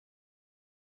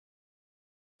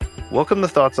Welcome to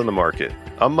Thoughts on the Market.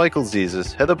 I'm Michael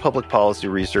Zezas, Head of Public Policy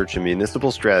Research and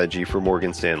Municipal Strategy for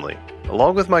Morgan Stanley.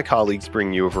 Along with my colleagues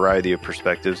bringing you a variety of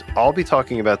perspectives, I'll be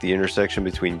talking about the intersection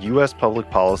between U.S. public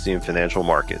policy and financial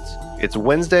markets. It's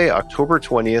Wednesday, October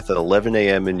 20th at 11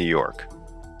 a.m. in New York.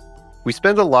 We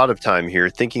spend a lot of time here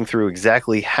thinking through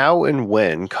exactly how and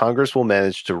when Congress will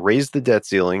manage to raise the debt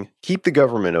ceiling, keep the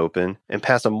government open, and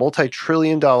pass a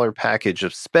multi-trillion-dollar package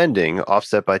of spending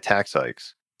offset by tax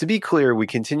hikes. To be clear, we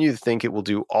continue to think it will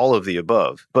do all of the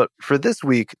above. But for this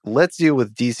week, let's deal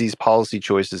with DC's policy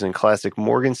choices in classic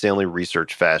Morgan Stanley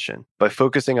Research fashion by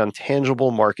focusing on tangible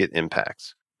market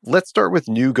impacts. Let's start with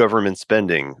new government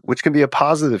spending, which can be a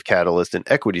positive catalyst in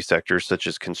equity sectors such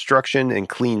as construction and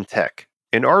clean tech.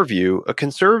 In our view, a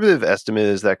conservative estimate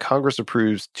is that Congress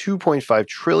approves $2.5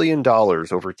 trillion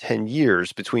over 10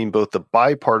 years between both the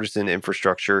bipartisan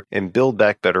infrastructure and Build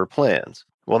Back Better plans.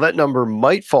 While that number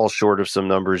might fall short of some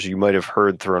numbers you might have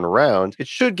heard thrown around, it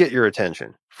should get your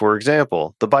attention. For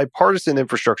example, the bipartisan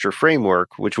infrastructure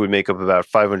framework, which would make up about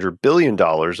 $500 billion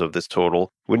of this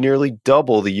total, would nearly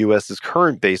double the U.S.'s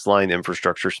current baseline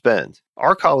infrastructure spend.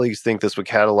 Our colleagues think this would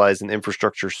catalyze an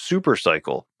infrastructure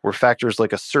supercycle, where factors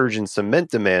like a surge in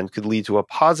cement demand could lead to a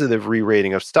positive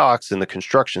re-rating of stocks in the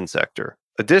construction sector.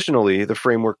 Additionally, the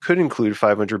framework could include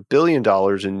 $500 billion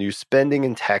in new spending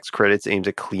and tax credits aimed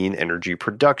at clean energy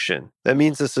production. That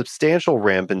means a substantial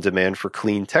ramp in demand for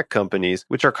clean tech companies,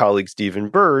 which our colleague Steven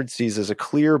Byrd sees as a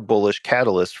clear bullish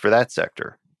catalyst for that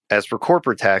sector. As for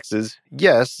corporate taxes,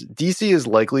 yes, DC is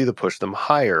likely to push them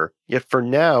higher, yet for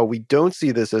now, we don't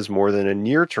see this as more than a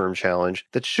near-term challenge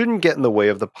that shouldn't get in the way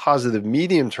of the positive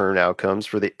medium-term outcomes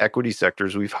for the equity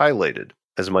sectors we've highlighted.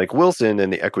 As Mike Wilson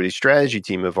and the equity strategy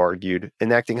team have argued,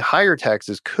 enacting higher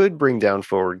taxes could bring down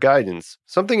forward guidance,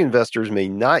 something investors may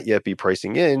not yet be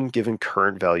pricing in given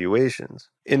current valuations.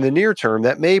 In the near term,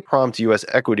 that may prompt U.S.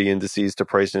 equity indices to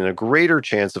price in a greater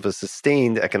chance of a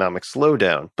sustained economic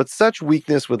slowdown, but such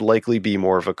weakness would likely be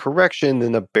more of a correction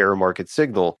than a bear market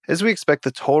signal, as we expect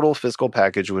the total fiscal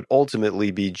package would ultimately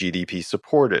be GDP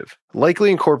supportive. Likely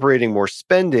incorporating more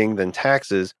spending than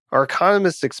taxes, our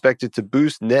economists expect it to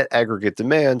boost net aggregate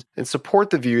demand and support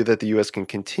the view that the U.S. can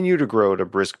continue to grow at a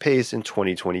brisk pace in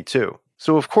 2022.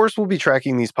 So of course we'll be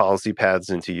tracking these policy paths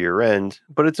into year-end,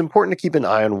 but it's important to keep an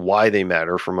eye on why they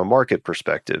matter from a market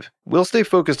perspective. We'll stay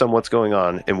focused on what's going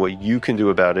on and what you can do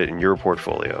about it in your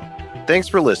portfolio. Thanks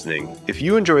for listening. If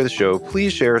you enjoy the show,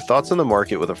 please share Thoughts on the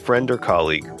Market with a friend or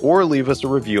colleague, or leave us a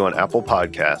review on Apple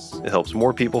Podcasts. It helps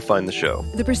more people find the show.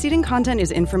 The preceding content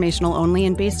is informational only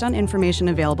and based on information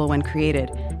available when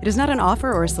created. It is not an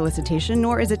offer or a solicitation,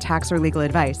 nor is it tax or legal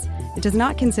advice. It does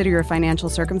not consider your financial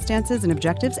circumstances and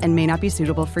objectives and may not be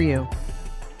suitable for you.